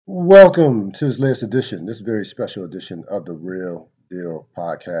Welcome to this latest edition, this very special edition of the Real Deal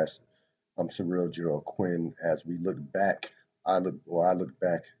Podcast. I'm Cyril Gerald-Quinn. As we look back, I look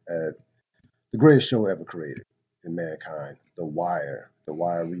back at the greatest show ever created in mankind, The Wire. The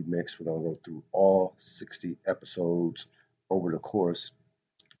Wire Remix. We're gonna go through all 60 episodes over the course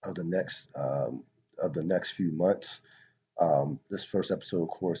of the next few months. This first episode, of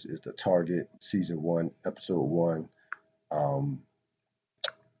course, is The Target, Season 1, Episode 1. Um,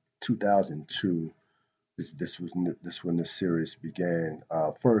 2002. This when this series began.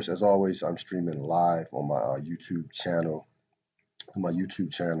 First, as always, I'm streaming live on my YouTube channel. On my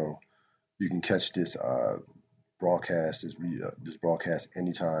YouTube channel, you can catch this broadcast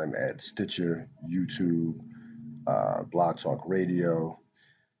anytime at Stitcher, YouTube, Blog Talk Radio.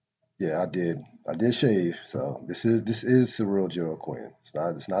 Yeah, I did shave. So this is Cyril Joe Quinn. It's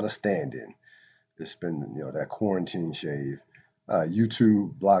not a stand-in. It's been that quarantine shave.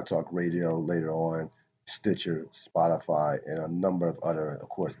 YouTube, Blog Talk Radio later on, Stitcher, Spotify, and a number of other, of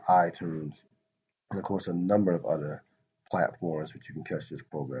course, iTunes, and of course, a number of other platforms which you can catch this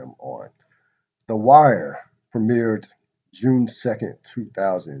program on. The Wire premiered June 2nd,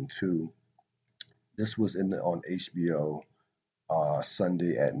 2002. This was on HBO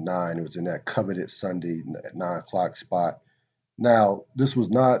Sunday at 9. It was in that coveted Sunday at 9 o'clock spot. Now, this was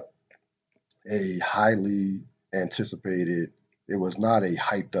not a highly anticipated, it was not a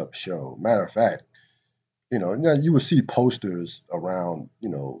hyped up show. Matter of fact, now you would see posters around,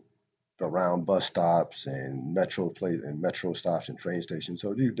 around bus stops and metro stops and train stations.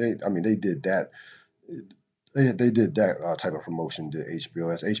 So they did that. They did that type of promotion to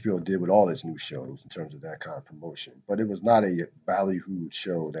HBO, as HBO did with all its new shows in terms of that kind of promotion. But it was not a ballyhooed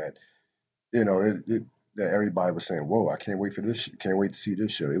show that that everybody was saying, "Whoa, I can't wait for this! Can't wait to see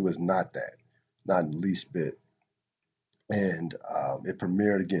this show." It was not that, not in the least bit. And it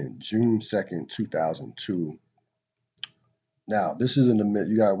premiered again June 2nd, 2002. Now, this is in the mid.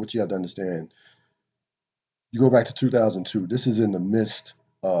 What you have to understand. You go back to 2002. This is in the midst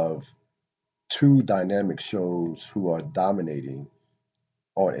of two dynamic shows who are dominating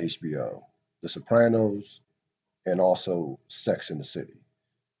on HBO: The Sopranos and also Sex in the City.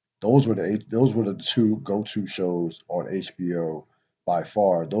 Those were the two go-to shows on HBO by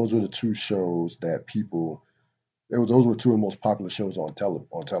far. Those were the two shows that people. Those were two of the most popular shows on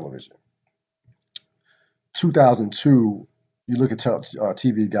television. 2002, you look at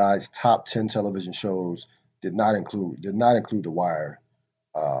TV Guide's top 10 television shows, did not include The Wire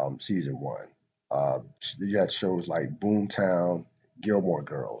season one. You had shows like Boomtown, Gilmore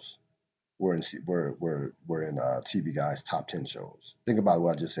Girls were in TV Guide's top 10 shows. Think about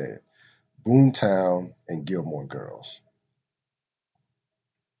what I just said: Boomtown and Gilmore Girls.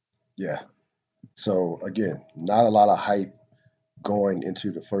 Yeah. So again, not a lot of hype going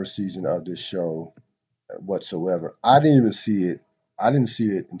into the first season of this show whatsoever. I didn't even see it. I didn't see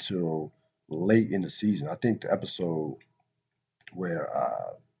it until late in the season. I think the episode where,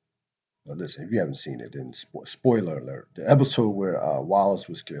 well, listen, if you haven't seen it, then spoiler alert. The episode where Wallace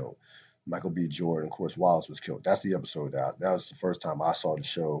was killed, Michael B. Jordan, of course, Wallace was killed. That's the episode that was the first time I saw the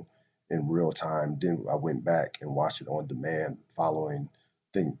show in real time. Then I went back and watched it on demand following,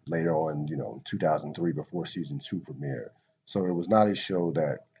 I think later on, 2003 before season two premiered. So it was not a show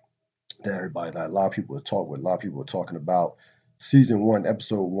that everybody, that a lot of people were talking about. Season one,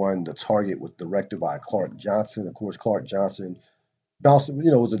 episode one, The Target was directed by Clark Johnson. Of course, Clark Johnson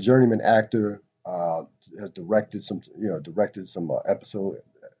was a journeyman actor. Has directed some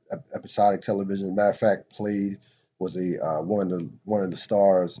episodic television. Matter of fact, played was a one of the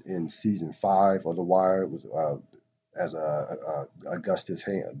stars in season 5 of The Wire. Was as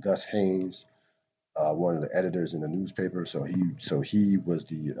Gus Haynes, one of the editors in the newspaper. So he was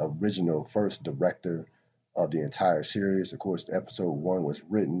the original first director of the entire series. Of course, episode one was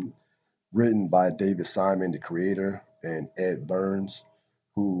written by David Simon, the creator, and Ed Burns,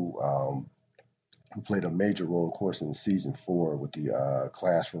 who played a major role, of course, in season 4 with the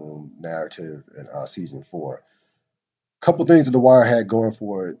classroom narrative in season 4. Couple things that The Wire had going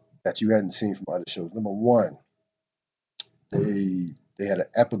for it that you hadn't seen from other shows. Number one, they had an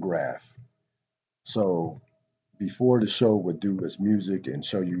epigraph. So before the show would do its music and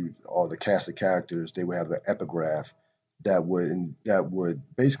show you all the cast of characters, they would have an epigraph that would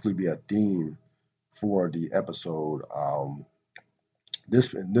basically be a theme for the episode.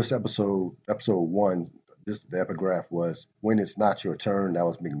 This episode one, the epigraph was "When it's not your turn." That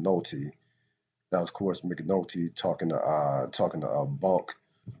was McNulty. That was, of course, McNulty talking to Bunk,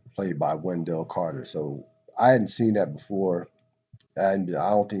 played by Wendell Carter. So I hadn't seen that before, and I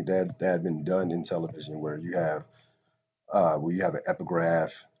don't think that had been done in television, where you have an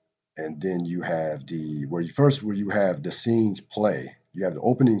epigraph and then you have the where you have the scenes play. You have the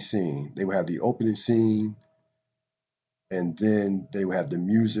opening scene. They would have the opening scene, and then they would have the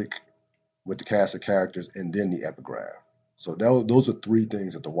music with the cast of characters, and then the epigraph. So those are three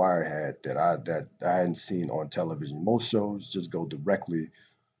things that The Wire had that I hadn't seen on television. Most shows just go directly.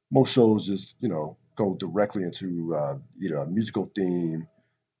 Most shows just go directly into either a musical theme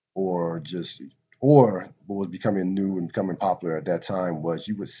or just or what was becoming new and becoming popular at that time was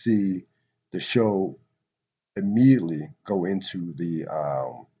you would see the show immediately go into the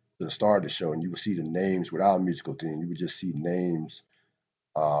start of the show, and you would see the names without a musical theme. You would just see names,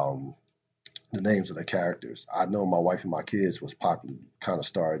 um, the names of the characters. I know my wife and my kids was popular, kind of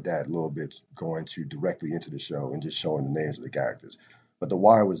started that a little bit, going to directly into the show and just showing the names of the characters. But The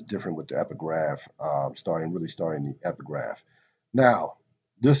Wire was different with the epigraph, starting the epigraph. Now,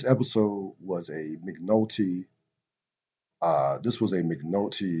 this episode was a McNulty. This was a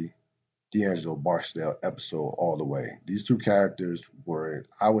McNulty D'Angelo Barksdale episode all the way. These two characters were,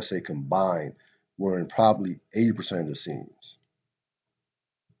 I would say, combined, were in probably 80% of the scenes.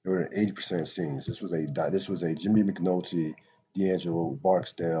 They were in 80% of scenes. This was a Jimmy McNulty, D'Angelo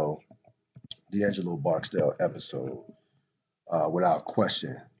Barksdale, D'Angelo Barksdale episode, without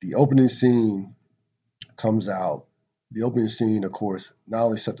question. The opening scene comes out. The opening scene, of course, not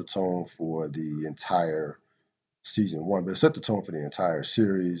only set the tone for the entire season one, but it set the tone for the entire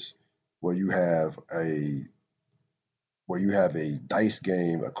series, where you have a dice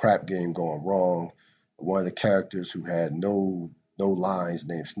game, a crap game going wrong. One of the characters who had no lines,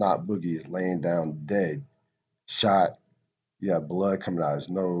 named Snot Boogie, is laying down dead, shot. You have blood coming out his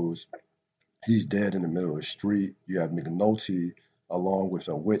nose. He's dead in the middle of the street. You have McNulty along with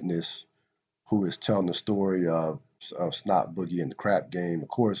a witness who is telling the story of Snot Boogie and the crap game. Of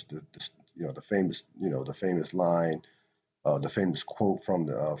course, the famous line, the famous quote from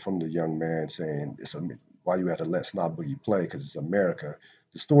the young man saying, why you had to let Snot Boogie play, because it's America.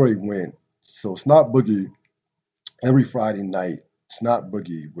 The story went, so Snot Boogie, every Friday night, Snot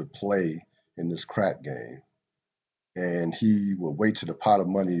Boogie would play in this crap game, and he would wait till the pot of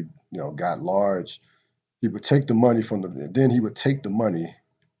money got large. He would take the money then he would take the money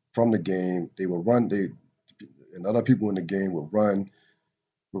from the game. They would run they and other people in the game would run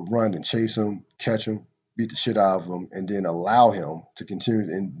and chase him, catch him, beat the shit out of him, and then allow him to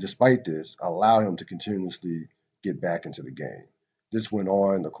continue, and despite this, allow him to continuously get back into the game. This went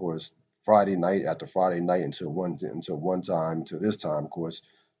on, of course, Friday night after Friday night until this time, of course,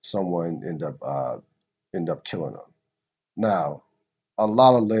 someone ended up killing him. Now, a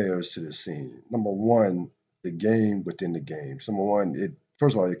lot of layers to this scene. Number one, the game within the game. Number one, it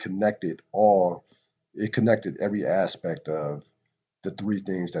first of all, it connected every aspect of the three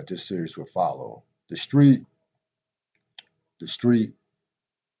things that this series would follow: the street,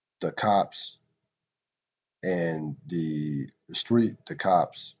 the cops, and the street, the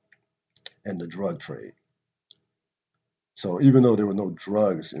cops, and the drug trade. So even though there were no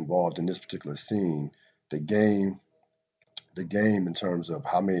drugs involved in this particular scene, the game, the game in terms of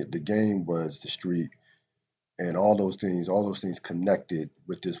how many, the game was the street, and all those things connected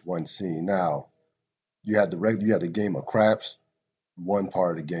with this one scene. Now you had the game of craps, one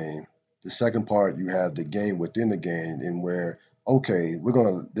part of the game. The second part, you have the game within the game, in where, okay, we're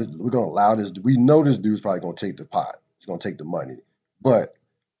gonna allow this. We know this dude's probably gonna take the pot. He's gonna take the money, but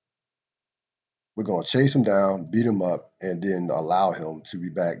we're gonna chase him down, beat him up, and then allow him to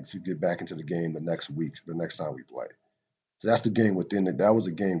get back into the game the next time we play. So that's the game within the. That was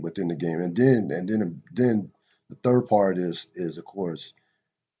a game within the game, and then the third part is of course,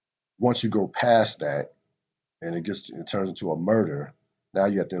 once you go past that, and it turns into a murder. Now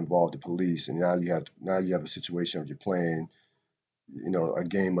you have to involve the police, and now you have a situation where you're playing, a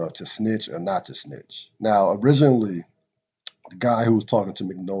game of to snitch or not to snitch. Now, originally, the guy who was talking to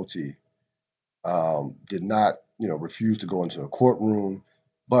McNulty did not, refuse to go into a courtroom,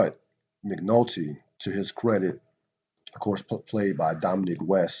 but McNulty, to his credit, of course, played by Dominic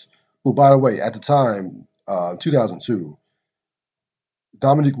West, who, by the way, at the time, 2002,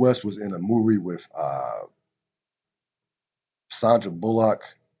 Dominic West was in a movie with Sandra Bullock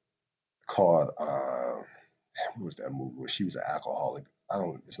called what was that movie where she was an alcoholic? I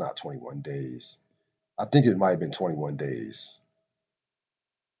don't. It's not 21 Days. I think it might have been 21 Days.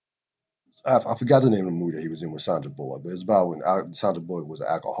 I forgot the name of the movie that he was in with Sandra Bullock, but it's about when Sandra Bullock was an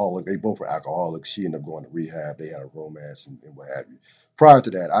alcoholic. They both were alcoholics. She ended up going to rehab. They had a romance and what have you. Prior to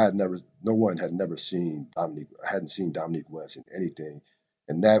that, no one had never seen Dominique. I hadn't seen Dominique West in anything,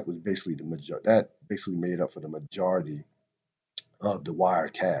 and that was basically that basically made up for the majority of the Wire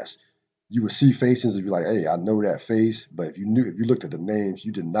cast. you would see faces and be like, "Hey, I know that face," but if you looked at the names,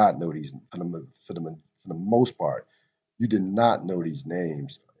 you did not know these for the most part. You did not know these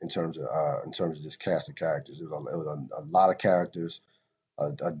names in terms of this cast of characters. It was a lot of characters,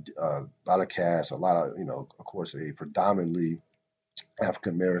 a lot of cast, a lot of of course, a predominantly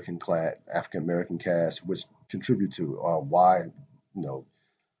African American cast, which contribute to why you know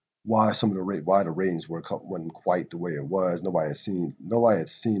why some of why the ratings wasn't quite the way it was. Nobody had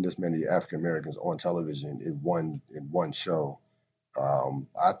seen this many African Americans on television in one show.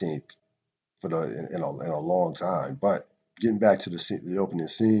 I think for in a long time. But getting back to the opening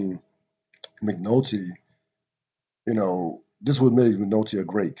scene, McNulty, this would make McNulty a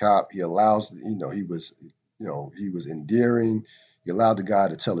great cop. He was endearing. He allowed the guy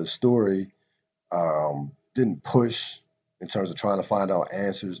to tell his story. Didn't push in terms of trying to find out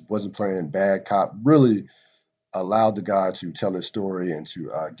answers. Wasn't playing bad cop. Really allowed the guy to tell his story and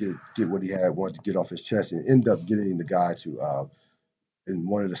to get what he wanted to get off his chest, and end up getting the guy to in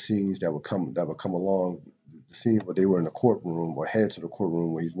one of the scenes that would come along, the scene where they were in the courtroom or head to the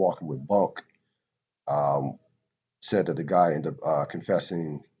courtroom where he's walking with Bunk. Um, Said that the guy ended up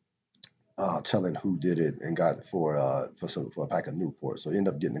confessing, telling who did it, and got for a pack of Newport. So he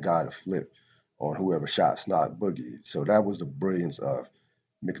ended up getting the guy to flip on whoever shot Snot Boogie. So that was the brilliance of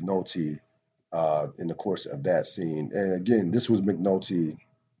McNulty in the course of that scene. And again, this was McNulty.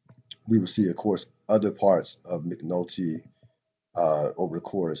 We will see, of course, other parts of McNulty over the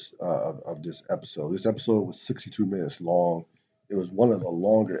course of this episode. This episode was 62 minutes long. It was one of the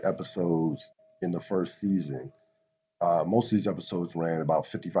longer episodes in the first season. Most of these episodes ran about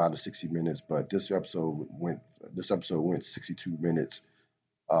 55 to 60 minutes, but this episode went 62 minutes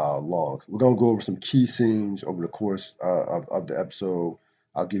long. We're gonna go over some key scenes over the course of the episode.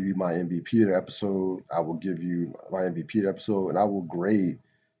 I'll give you my MVP of the episode. I will give you my MVP of the episode, and I will grade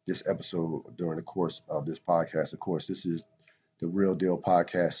this episode during the course of this podcast. Of course, this is the Real Deal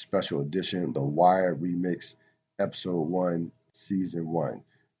Podcast Special Edition, The Wire Remix, Episode 1, Season 1.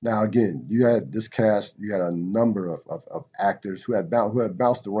 Now, again, you had this cast, you had a number of actors who had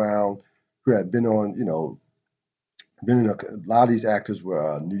bounced around, who had been on, been in a lot of these actors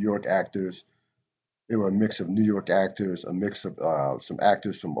were New York actors. They were a mix of New York actors, a mix of some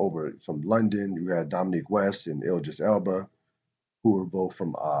actors from London. You had Dominic West and Idris Elba, who were both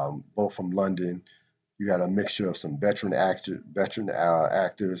from London. You had a mixture of some veteran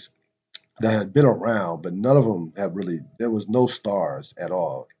actors that had been around, but none of them had really. There was no stars at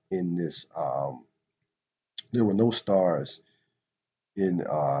all in this. There were no stars in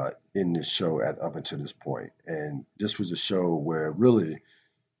this show up until this point, and this was a show where really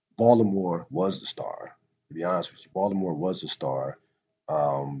Baltimore was the star. To be honest with you, Baltimore was the star,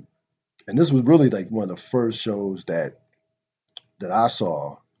 um, and this was really like one of the first shows that I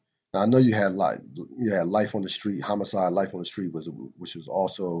saw. Now, I know you had Life on the Street, Homicide, Life on the Street which was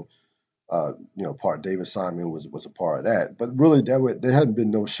also part. David Simon was a part of that, but really there hadn't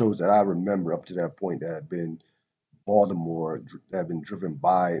been no shows that I remember up to that point that had been that had been driven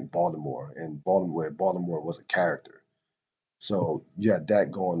by Baltimore, and Baltimore was a character. So you had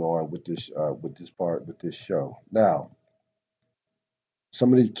that going on with this show. Now,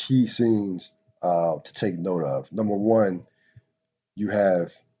 some of the key scenes to take note of. Number one, you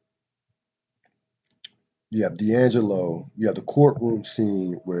have D'Angelo. You have the courtroom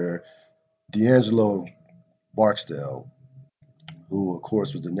scene where D'Angelo Barksdale, who of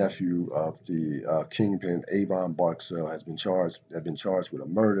course was the nephew of the kingpin Avon Barksdale, had been charged with a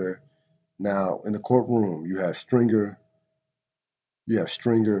murder. Now in the courtroom, you have Stringer,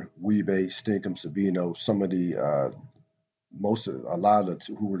 Weebay, Stinkum, Sabino, some of the a lot of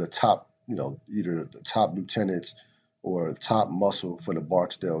who were the top, either the top lieutenants or top muscle for the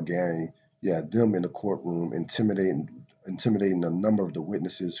Barksdale gang. You had them in the courtroom intimidating a number of the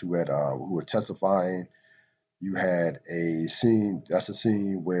witnesses who were testifying. You had a scene. That's a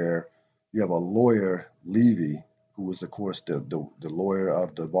scene where you have a lawyer, Levy, who was, of course, the lawyer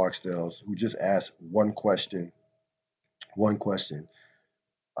of the Barksdales, who just asked one question. One question.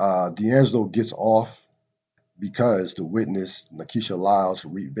 D'Angelo gets off because the witness, Nakisha Lyles,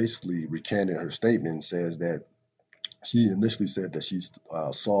 basically recanted her statement and says that she initially said that she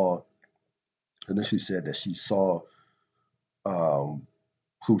saw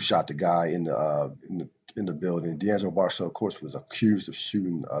who shot the guy in the building. D'Angelo Barksdale, of course, was accused of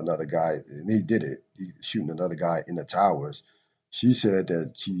shooting another guy, and he did it. He shooting another guy in the towers. She said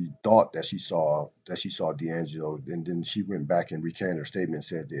that she thought that she saw D'Angelo, and then she went back and recanted her statement and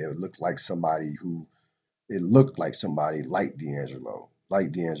said that it looked like somebody like D'Angelo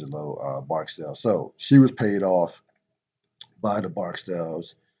Barksdale. So she was paid off by the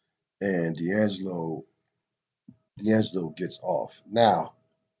Barksdales, and D'Angelo gets off. Now,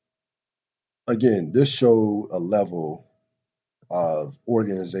 again, this showed a level of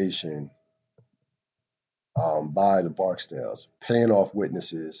organization by the Barksdales, paying off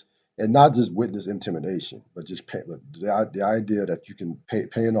witnesses, and not just witness intimidation, but just but the idea that you can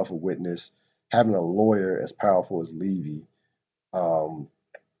paying off a witness, having a lawyer as powerful as Levy, um,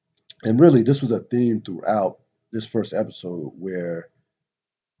 and really this was a theme throughout this first episode where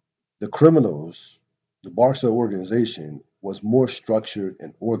the criminals, the Barksdale organization, was more structured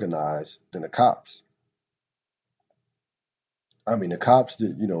and organized than the cops. I mean, the cops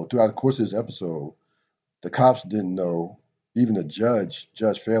did, throughout the course of this episode, the cops didn't know. Even the Judge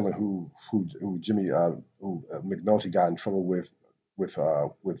Phelan, who Jimmy who McNulty got in trouble with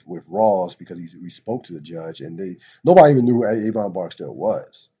Rawls because he spoke to the judge, and nobody even knew who Avon Barksdale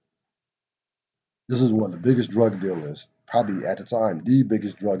was. This is one of the biggest drug dealers, probably at the time, the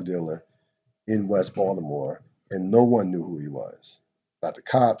biggest drug dealer in West Baltimore, and no one knew who he was. Not the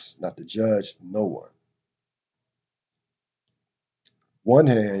cops, not the judge, no one. One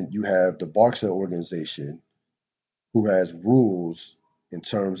hand, you have the Barksdale organization, who has rules in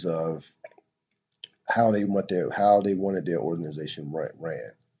terms of how they wanted their organization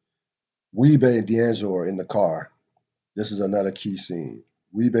ran. Weebay and D'Angelo are in the car. This is another key scene.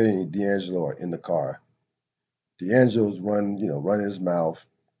 Weebay and D'Angelo are in the car. D'Angelo's running his mouth,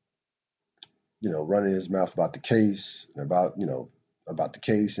 running his mouth about the case, about the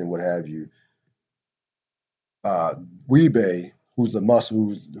case and what have you. Uh, Weebay, who's the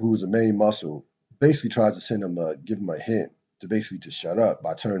muscle, who's the main muscle, basically tries to give him a hint to basically to shut up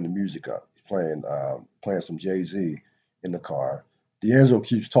by turning the music up. He's playing some Jay-Z in the car. D'Angelo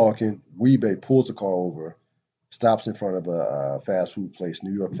keeps talking. Weebay pulls the car over, stops in front of a fast food place,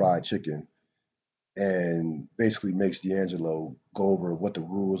 New York Fried Chicken, and basically makes D'Angelo go over what the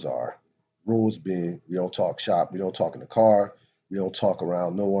rules are. Rules being we don't talk shop, we don't talk in the car, we don't talk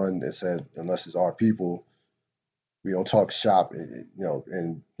around no one that said unless it's our people. We don't talk shop,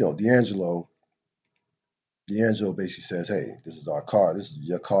 D'Angelo basically says, "Hey, this is our car. This is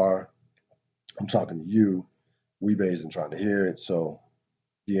your car. I'm talking to you." Weebay isn't trying to hear it, so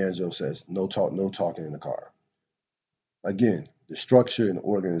D'Angelo says, "No talk, no talking in the car." Again, the structure and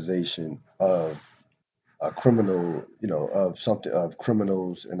organization of a criminal, of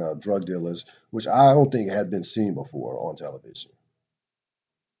criminals and drug dealers, which I don't think had been seen before on television.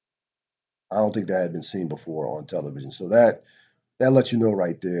 I don't think that had been seen before on television. So that lets you know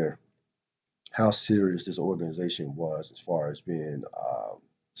right there how serious this organization was as far as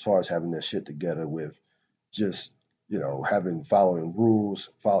having their shit together with just having following rules,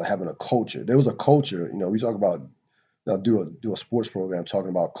 having a culture. There was a culture. We talk about do a sports program talking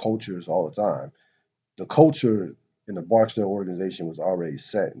about cultures all the time. The culture in the Barksdale organization was already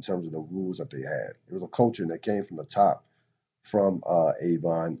set in terms of the rules that they had. It was a culture that came from the top, from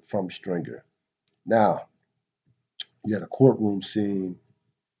Avon, from Stringer. Now you had a courtroom scene.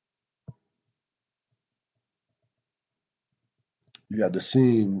 You had the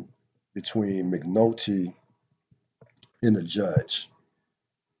scene between McNulty and the judge.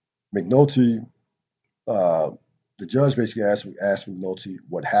 McNulty, uh, the judge basically asked McNulty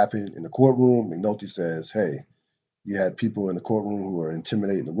what happened in the courtroom. McNulty says, "Hey, you had people in the courtroom who were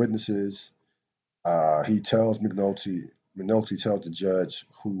intimidating the witnesses." He tells McNulty tells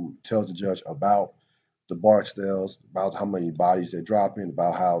the judge about the Barksdales, about how many bodies they're dropping,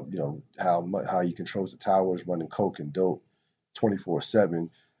 about how how he controls the towers, running coke and dope 24/7,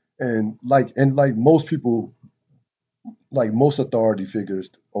 and like most people, like most authority figures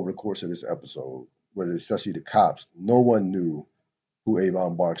over the course of this episode, whether especially the cops, no one knew who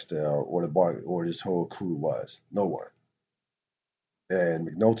Avon Barksdale or this whole crew was. No one. And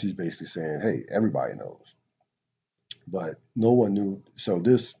McNulty's basically saying, "Hey, everybody knows," but no one knew. So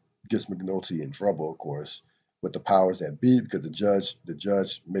this gets McNulty in trouble, of course, with the powers that be, because the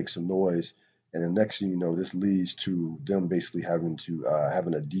judge makes some noise, and the next thing you know, this leads to them basically having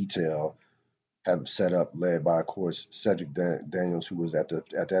a detail have set up, led by, of course, Cedric Daniels, who was at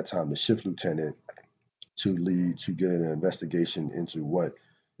that time the shift lieutenant, to get an investigation into what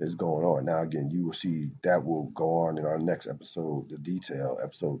is going on. Now, again, you will see that will go on in our next episode, the detail,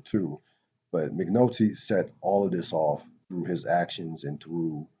 episode 2. But McNulty set all of this off through his actions and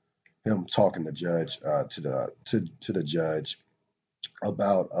through him talking to the judge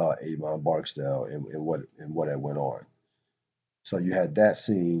about Avon Barksdale and what had went on. So you had that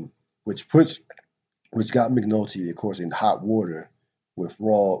scene, which got McNulty, of course, in hot water with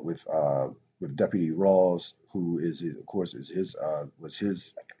Deputy Rawls, who is, of course, was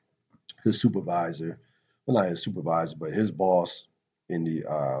his supervisor, well, not his supervisor, but his boss in the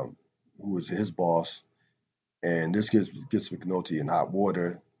who was his boss, and this gets McNulty in hot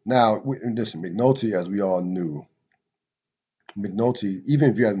water. Now, listen, McNulty, as we all knew, McNulty,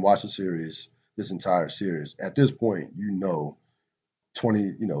 even if you hadn't watched the series, this entire series, at this point,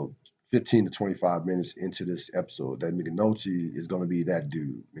 20, 15 to 25 minutes into this episode, that McNulty is going to be that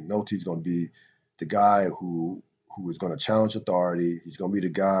dude. McNulty is going to be the guy who is going to challenge authority. He's going to be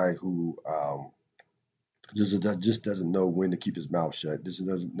the guy who just doesn't know when to keep his mouth shut.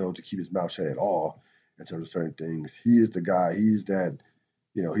 Doesn't know to keep his mouth shut at all in terms of certain things. He is the guy. He's that.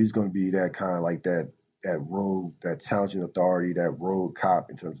 He's going to be that kind of like that rogue, that challenging authority, that rogue cop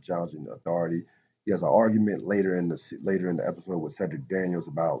in terms of challenging authority. He has an argument later in the episode with Cedric Daniels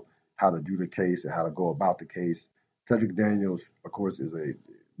about how to do the case and how to go about the case. Cedric Daniels, of course, was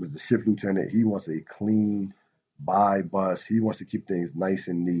the shift lieutenant. He wants a clean by bus. He wants to keep things nice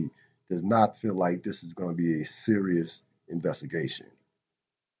and neat. Does not feel like this is going to be a serious investigation.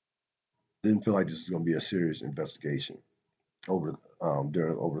 Didn't feel like this is going to be a serious investigation over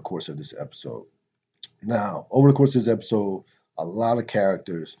the course of this episode. Now, over the course of this episode, a lot of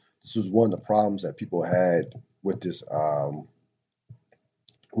characters. This was one of the problems that people had with this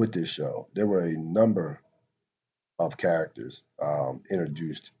show. There were a number of characters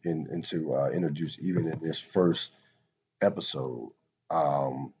introduced even in this first episode.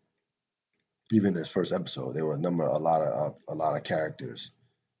 Even this first episode, there were a lot of characters.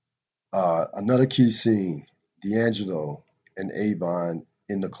 Another key scene: D'Angelo and Avon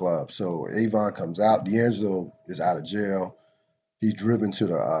in the club. So Avon comes out. D'Angelo is out of jail. He's driven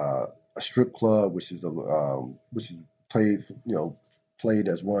to a strip club, which is played played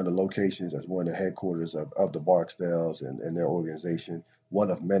as one of the locations, as one of the headquarters of the Barksdales and their organization. One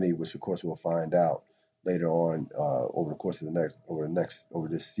of many, which of course we'll find out later on over the course of over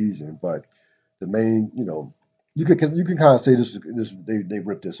this season. But the main, you can kind of say this they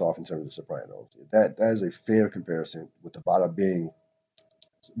ripped this off in terms of The Sopranos. That is a fair comparison with the Bada Bing.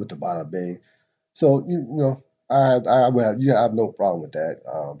 So you have no problem with that,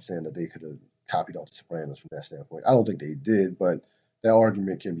 saying that they could have copied off The Sopranos from that standpoint. I don't think they did, but that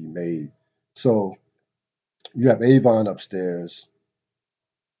argument can be made. So you have Avon upstairs,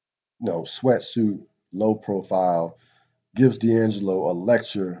 sweatsuit, low profile, gives D'Angelo a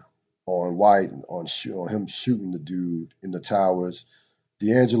lecture on White on him shooting the dude in the towers.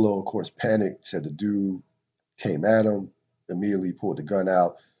 D'Angelo, of course, panicked, said the dude came at him, immediately pulled the gun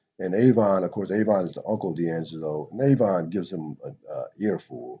out. And Avon, of course, Avon is the uncle of D'Angelo, and Avon gives him an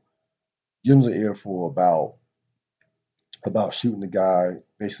earful. Gives him an earful about shooting the guy,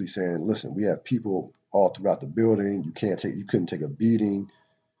 basically saying, "Listen, we have people all throughout the building. You couldn't take a beating.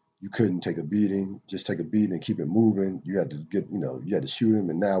 You couldn't take a beating. Just take a beating and keep it moving. You had to shoot him,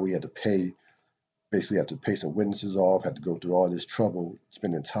 and now we had to pay." Basically, have to pay some witnesses off. Had to go through all this trouble,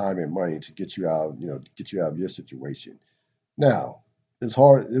 spending time and money to get you out, get you out of your situation. Now, it's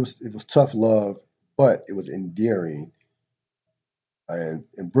hard. It was tough love, but it was endearing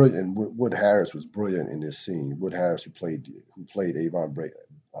and brilliant. And Wood Harris was brilliant in this scene. Wood Harris, who played Avon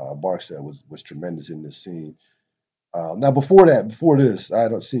Barksdale, was tremendous in this scene. Now, before this, I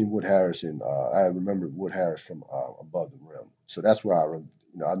had seen Wood Harris I remembered Wood Harris from Above the Rim, so that's where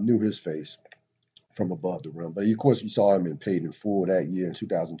I knew his face from Above the Rim. But of course, you saw him in Paid in Full that year in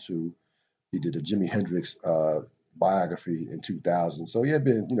 2002. He did a Jimi Hendrix biography in 2000. So he had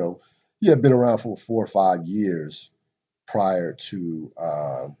been around for 4 or 5 years prior to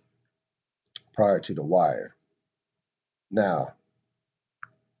The Wire. Now,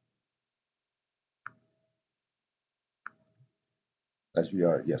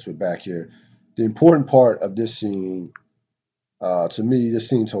 we're back here. The important part of this scene, to me, this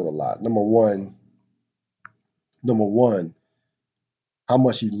scene told a lot. Number one, how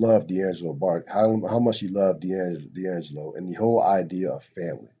much he loved how much he loved D'Angelo, and the whole idea of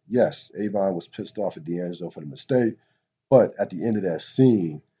family. Yes, Avon was pissed off at D'Angelo for the mistake, but at the end of that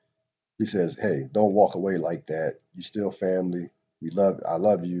scene, he says, "Hey, don't walk away like that. You still family. I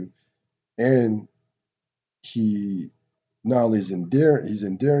love you." And he not only is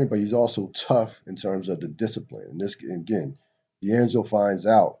endearing, but he's also tough in terms of the discipline. And this again, D'Angelo finds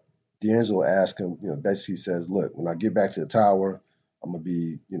out. D'Angelo asks him, basically says, "Look, when I get back to the tower, I'm gonna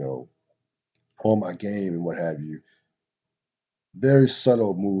be, on my game and what have you." Very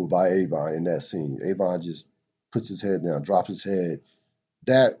subtle move by Avon in that scene. Avon just puts his head down, drops his head.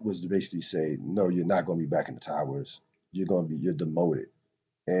 That was to basically say, "No, you're not going to be back in the towers. You're demoted."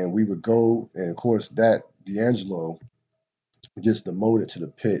 And we would go, and of course, that D'Angelo gets demoted to the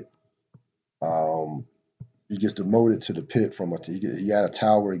pit. He gets demoted to the pit he had a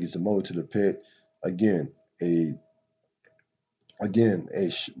tower. He gets demoted to the pit. Again, a again,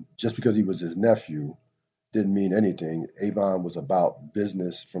 just because he was his nephew didn't mean anything. Avon was about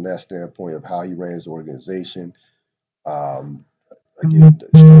business from that standpoint of how he ran his organization. Um, again,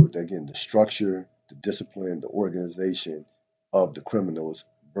 the structure, the discipline, the organization of the criminals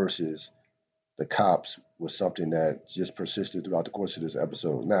versus the cops was something that just persisted throughout the course of this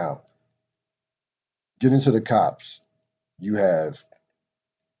episode. Now, getting to the cops, you have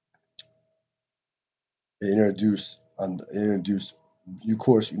introduced. You, of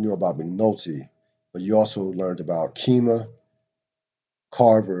course, you knew about McNulty, but you also learned about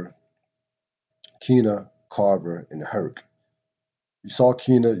Carver, Carver, and Herc. You saw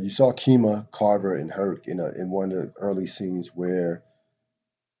Kima, Carver, and Herc in one of the early scenes where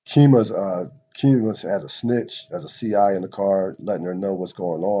Kima's as a snitch, as a CI in the car, letting her know what's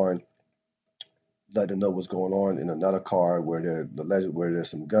going on, letting her know what's going on in another car where where there's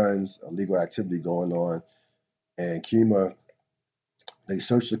some guns, illegal activity going on, and Kima. They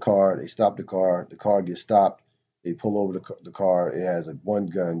search the car, they stop the car gets stopped, they pull over the car, it has one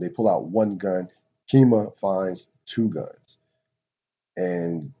gun, they pull out one gun, Kima finds two guns,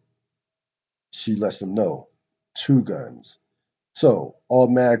 and she lets them know two guns. So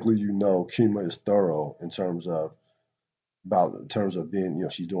automatically, you know, Kima is thorough in terms of being,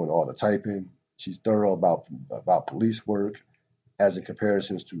 she's doing all the typing. She's thorough about police work, as in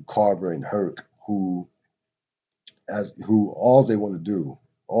comparisons to Carver and Herc, who all they want to do,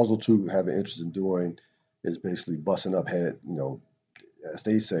 all those two have an interest in doing, is basically busting up head, as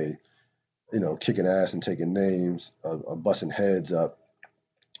they say, kicking ass and taking names, busting heads up.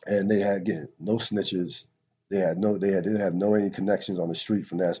 And they had, again, no snitches. They didn't have no any connections on the street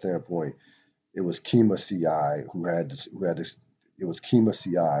from that standpoint. It was Kima CI it was Kima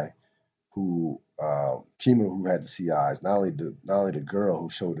CI Kima who had the CIs. Not only the girl who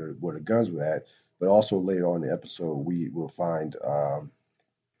showed her where the guns were at, but also later on in the episode we will find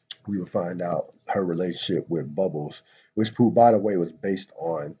out her relationship with Bubbles, which, who, by the way, was based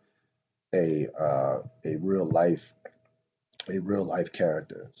on a uh, a real life a real life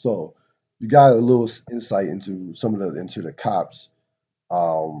character. So you got a little insight into um, some of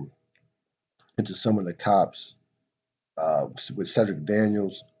the cops. With Cedric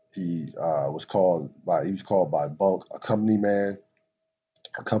Daniels, he was called by Bunk a company man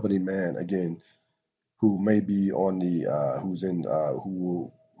again, who may be on the who's in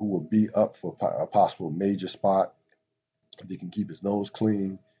who will be up for a possible major spot if he can keep his nose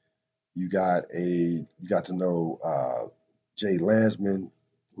clean. You got to know Jay Lansman,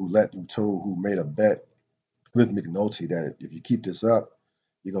 who made a bet with McNulty that if you keep this up,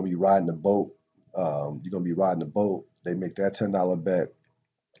 you're gonna be riding the boat. You're gonna be riding the boat. They make that $10 bet,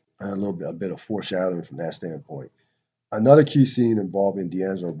 and a bit of foreshadowing from that standpoint. Another key scene involving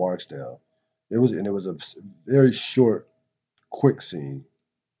D'Angelo Barksdale. It was a very short, quick scene.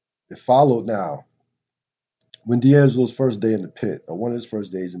 It followed now when D'Angelo's first day in the pit, or one of his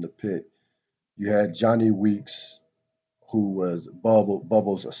first days in the pit. You had Johnny Weeks, who was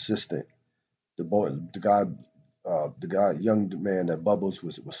Bubbles' assistant, the boy, young man that Bubbles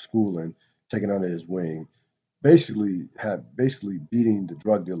was schooling, taking under his wing, basically beating the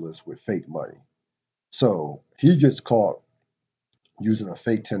drug dealers with fake money. So he gets caught using a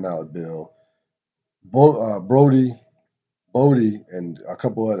fake $10 bill. Brody, Bodie, and a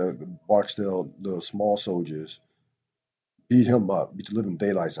couple other Barksdale, the small soldiers, beat him up, beat the living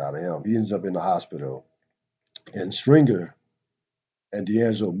daylights out of him. He ends up in the hospital. And Stringer and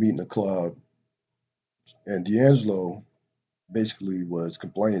D'Angelo meet in the club, and D'Angelo basically was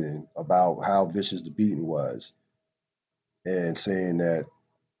complaining about how vicious the beating was and saying that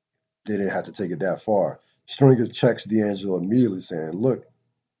they didn't have to take it that far. Stringer checks D'Angelo immediately, saying, "Look,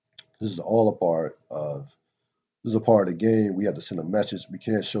 this is all a part of this is a part of the game. We have to send a message. We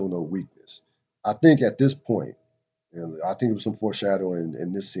can't show no weakness." I think at this point, I think it was some foreshadowing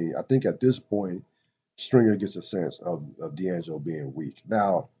in this scene. I think at this point, Stringer gets a sense of D'Angelo being weak.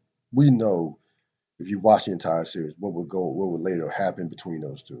 Now, we know if you watch the entire series, what would later happen between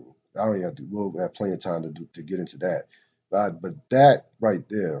those two. I don't even have to. We'll have plenty of time to get into that. But that right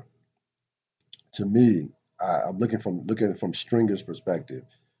there, to me, I'm looking from Stringer's perspective.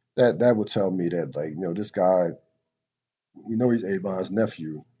 That would tell me that, like, this guy, he's Avon's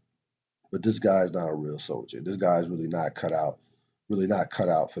nephew, but this guy is not a real soldier. This guy is really not cut out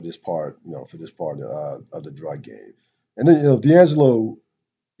for this part, for this part of the drug game. And then, D'Angelo,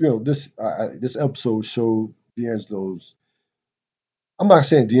 this episode showed D'Angelo's. I'm not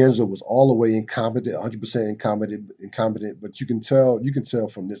saying D'Angelo was all the way incompetent, 100% incompetent, but you can tell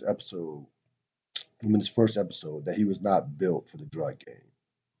from this episode, from this first episode, that he was not built for the drug game.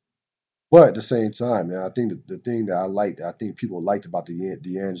 But at the same time, man, I think the thing that I think people liked about the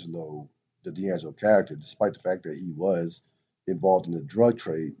D'Angelo character, despite the fact that he was involved in the drug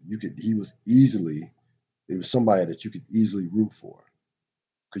trade, he was easily, it was somebody that you could easily root for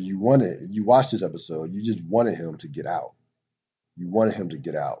because you watched this episode, you just wanted him to get out. You wanted him to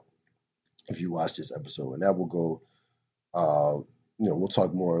get out if you watch this episode, and that will go. Uh, we'll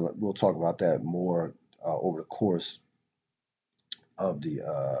talk about that more over the course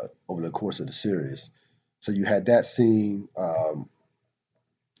of the series. So you had that scene.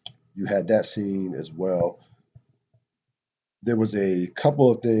 You had that scene as well. There was a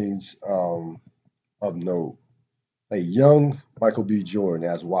couple of things of note. A young Michael B. Jordan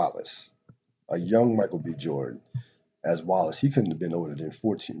as Wallace. A young Michael B. Jordan as Wallace. He couldn't have been older than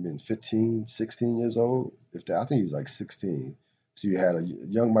 14, been 15, 16 years old. If that, I think he was like 16. So you had a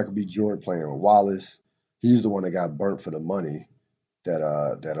young Michael B. Jordan playing with Wallace. He's the one that got burnt for the money that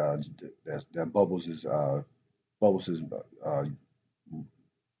Bubbles' uh,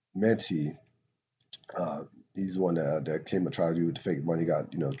 mentee. Uh, he's the one that came to try to do with the fake money.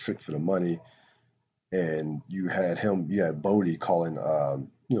 Got tricked for the money, and you had him. You had Bodie calling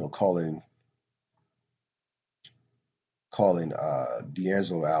calling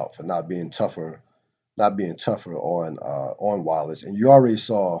D'Angelo out for not being tougher on Wallace, and you already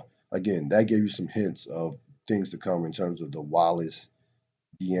saw again that gave you some hints of things to come in terms of the Wallace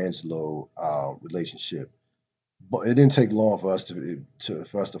D'Angelo relationship. But it didn't take long for us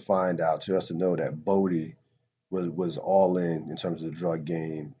for us to find out, to us to know that Bodie was all in terms of the drug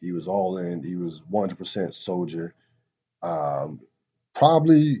game. He was all in. He was 100% soldier. Um,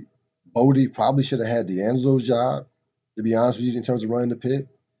 probably Bodie probably should have had D'Angelo's job. To be honest with you, in terms of running the pit,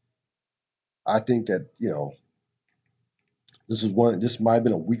 I think that this might have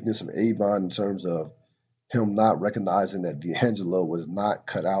been a weakness of Avon in terms of him not recognizing that D'Angelo was not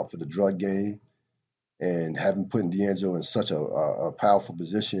cut out for the drug game and having put D'Angelo in such a powerful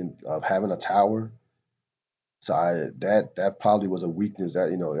position of having a tower. So that probably was a weakness that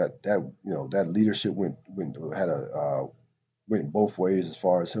that leadership went both ways as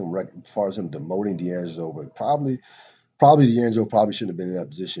far as him demoting D'Angelo, but probably D'Angelo probably shouldn't have been in that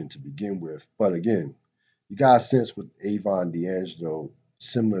position to begin with. But again, you got a sense with Avon D'Angelo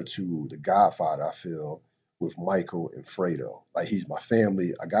similar to the Godfather. I feel with Michael and Fredo, like he's my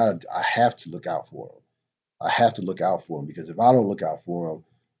family. I have to look out for him. I have to look out for him because if I don't look out for him,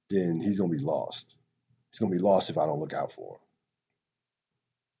 then he's gonna be lost. He's gonna be lost if I don't look out for him.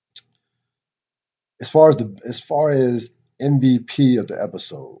 As far as MVP of the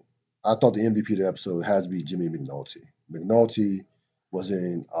episode, I thought the MVP of the episode has to be Jimmy McNulty. McNulty was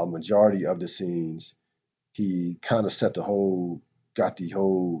in a majority of the scenes. He kind of got the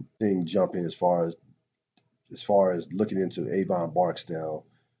whole thing jumping as far as looking into Avon Barksdale.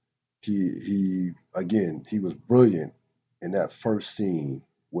 He was brilliant in that first scene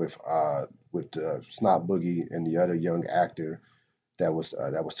with Snot Boogie and the other young actor that was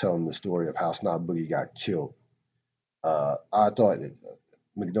telling the story of how Snot Boogie got killed. I thought that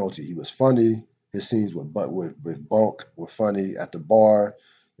McNulty, he was funny. His scenes with Bunk were funny at the bar.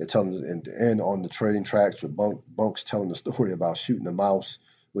 They're telling and the end on the train tracks with Bunk's telling the story about shooting a mouse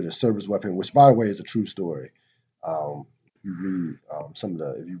with a service weapon, which by the way is a true story. If you read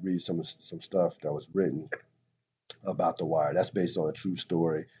if you read some stuff that was written about The Wire, that's based on a true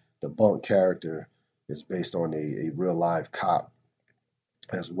story. The Bunk character is based on a real live cop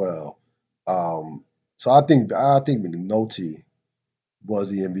as well. Um, so I think McNulty was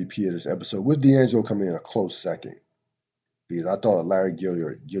the MVP of this episode, with D'Angelo coming in a close second because I thought Larry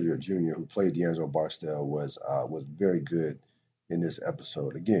Gilliard Jr., who played D'Angelo Barksdale, was very good in this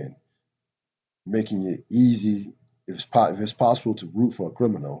episode. Again, making it easy. If it's possible to root for a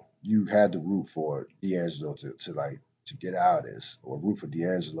criminal, you had to root for D'Angelo to get out of this, or root for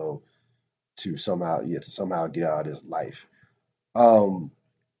D'Angelo to somehow get out of his life. Um,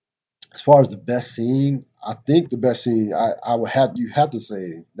 as far as the best scene, I think the best scene I would have you have to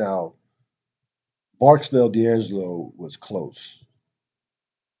say now Barksdale D'Angelo was close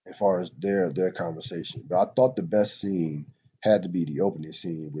as far as their conversation, but I thought the best scene had to be the opening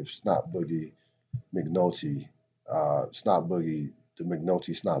scene with Snot Boogie McNulty, Snot Boogie, the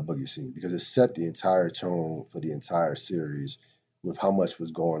McNulty Snot Boogie scene because it set the entire tone for the entire series with how much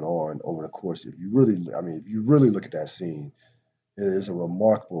was going on over the course. If you really look at that scene, it is a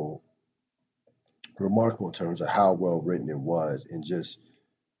remarkable in terms of how well written it was, and just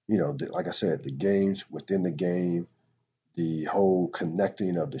like I said, the games within the game, the whole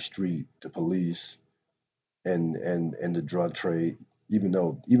connecting of the street, the police, and the drug trade. Even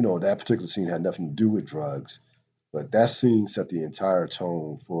though that particular scene had nothing to do with drugs, But that scene set the entire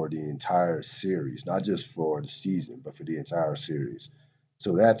tone for the entire series, not just for the season, but for the entire series.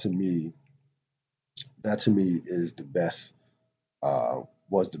 So that to me is the best.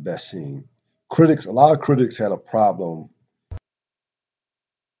 Was the best scene. A lot of critics had a problem.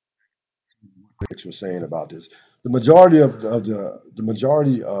 Critics were saying about this. The majority of the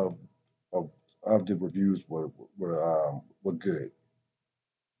majority of the reviews were good.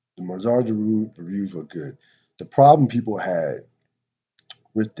 The majority of the reviews were good. The problem people had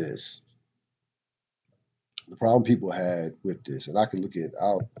with this, the problem people had with this, and I can look at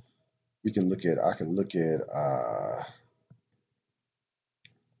out. We can look at. I can look at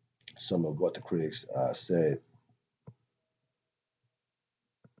some of what the critics said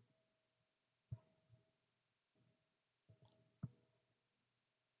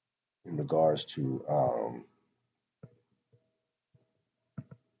in regards to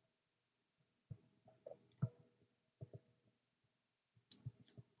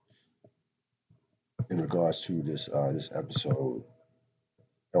this episode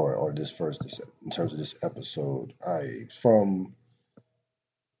or this in terms of this episode. I from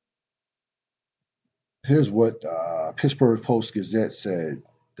Here's what Pittsburgh Post Gazette said.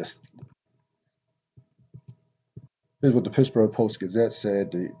 This, Here's what the Pittsburgh Post Gazette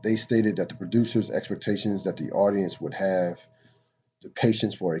said. They stated that the producers' expectations that the audience would have the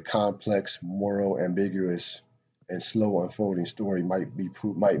patience for a complex, moral, ambiguous, and slow unfolding story might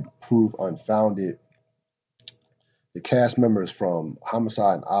prove unfounded. The cast members from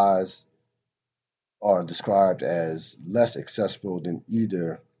Homicide and Oz are described as less accessible than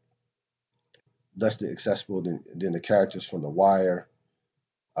the characters from The Wire.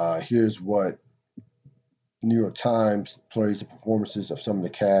 Here's what New York Times praised the performances of some of the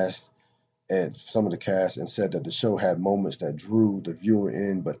cast and said that the show had moments that drew the viewer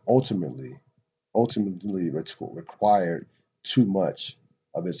in, but ultimately required too much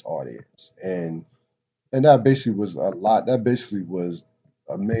of its audience. And that basically was a lot. That basically was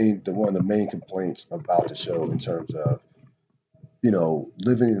one of the main complaints about the show in terms of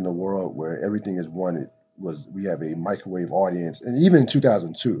living in a world where everything is wanted. Was We have a microwave audience, and even in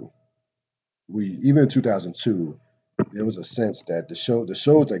 2002 there was a sense that the shows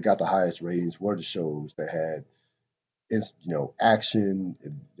that got the highest ratings were the shows that had action,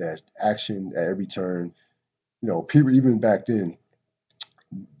 that action at every turn. People even back then,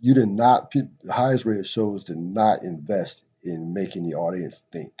 you did not the highest rated shows did not invest in making the audience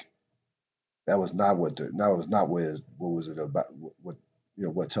think. That was not what was it about,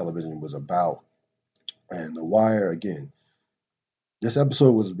 what television was about. And The Wire, again, this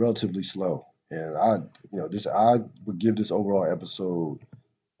episode was relatively slow, and I would give this overall episode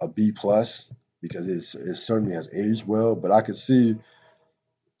a B plus because it certainly has aged well. But I could see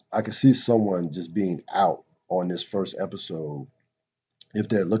someone just being out on this first episode if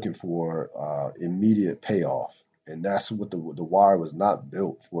they're looking for immediate payoff, and that's what the Wire was not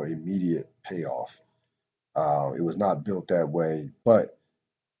built for, immediate payoff. It was not built that way. But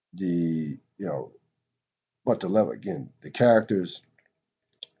the you know, but the level again, the characters,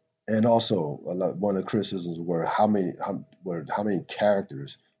 and also one of the criticisms were how many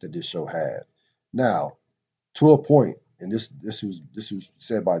characters that this show had. Now, to a point, and this was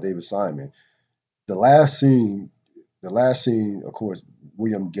said by David Simon. The last scene, of course,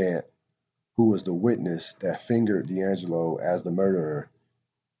 William Gant, who was the witness that fingered D'Angelo as the murderer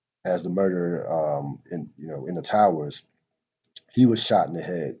in the towers, he was shot in the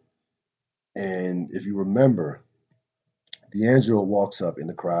head. And if you remember, D'Angelo walks up in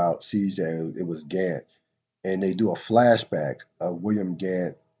the crowd, sees that it was Gant, and they do a flashback of William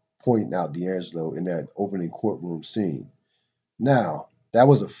Gant pointing out D'Angelo in that opening courtroom scene. Now, that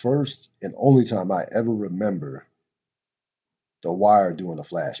was the first and only time I ever remember The Wire doing a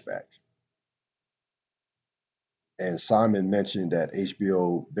flashback. And Simon mentioned that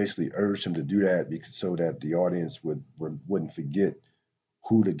HBO basically urged him to do that because so that the audience wouldn't forget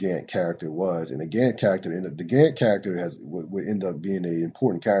who the Gant character was. And the Gant character would end up being an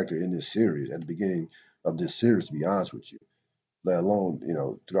important character in this series at the beginning of this series. To be honest with you, let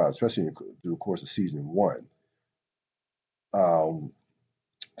alone throughout, especially through the course of season one. Um,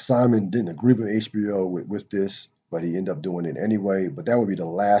 Simon didn't agree with HBO with this, but he ended up doing it anyway. But that would be the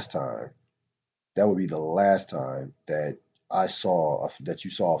last time. That would be the last time that that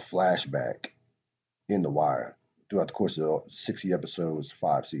you saw a flashback in The Wire throughout the course of 60 episodes,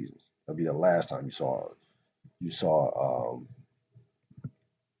 5 seasons. That'll be the last time you saw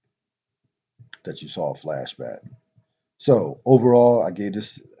that you saw a flashback. So overall, I gave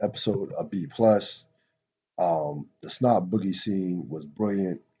this episode a B plus. The Snob Boogie scene was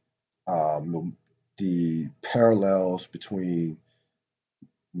brilliant. the parallels between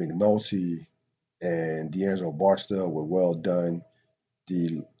McNulty and D'Angelo Barksdale were well done.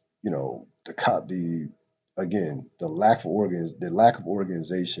 The lack of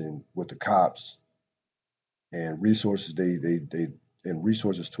organization with the cops and resources they and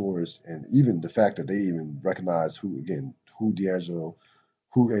resources towards, and even the fact that they even recognized who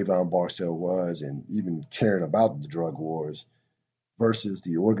Avon Barksdale was, and even caring about the drug wars versus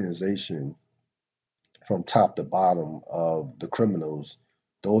the organization from top to bottom of the criminals.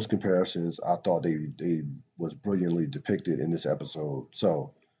 Those comparisons, I thought they was brilliantly depicted in this episode.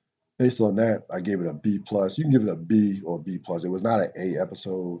 So based on that, I gave it a B plus. You can give it a B or B plus. It was not an A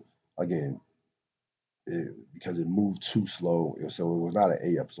episode. Again, because it moved too slow, so it was not an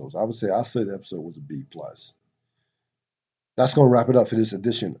A episode. So I'll say the episode was a B plus. That's going to wrap it up for this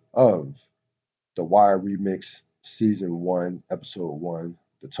edition of The Wire Remix Season 1, Episode 1.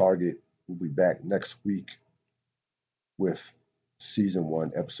 The Target will be back next week with Season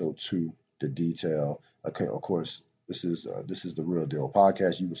 1, Episode 2, The Detail. Okay, of course, this is the Real Deal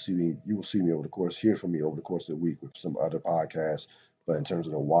podcast. You will see me over the course, hear from me over the course of the week with some other podcasts. But in terms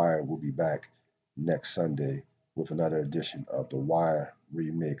of The Wire, we'll be back next Sunday with another edition of The Wire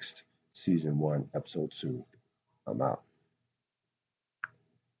Remixed Season 1, Episode 2. I'm out.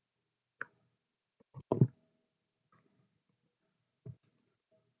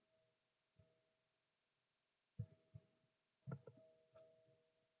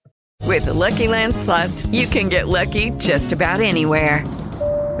 With the Lucky Land Slots, you can get lucky just about anywhere.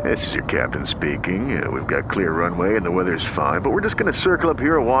 This is your captain speaking. We've got clear runway and the weather's fine, but we're just going to circle up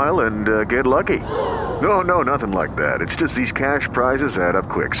here a while and get lucky. No, nothing like that. It's just these cash prizes add up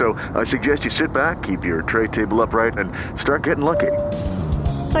quick. So I suggest you sit back, keep your tray table upright, and start getting lucky.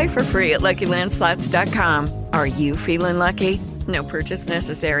 Play for free at LuckyLandSlots.com. Are you feeling lucky? No purchase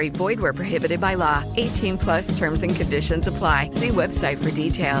necessary. Void where prohibited by law. 18+ terms and conditions apply. See website for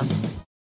details.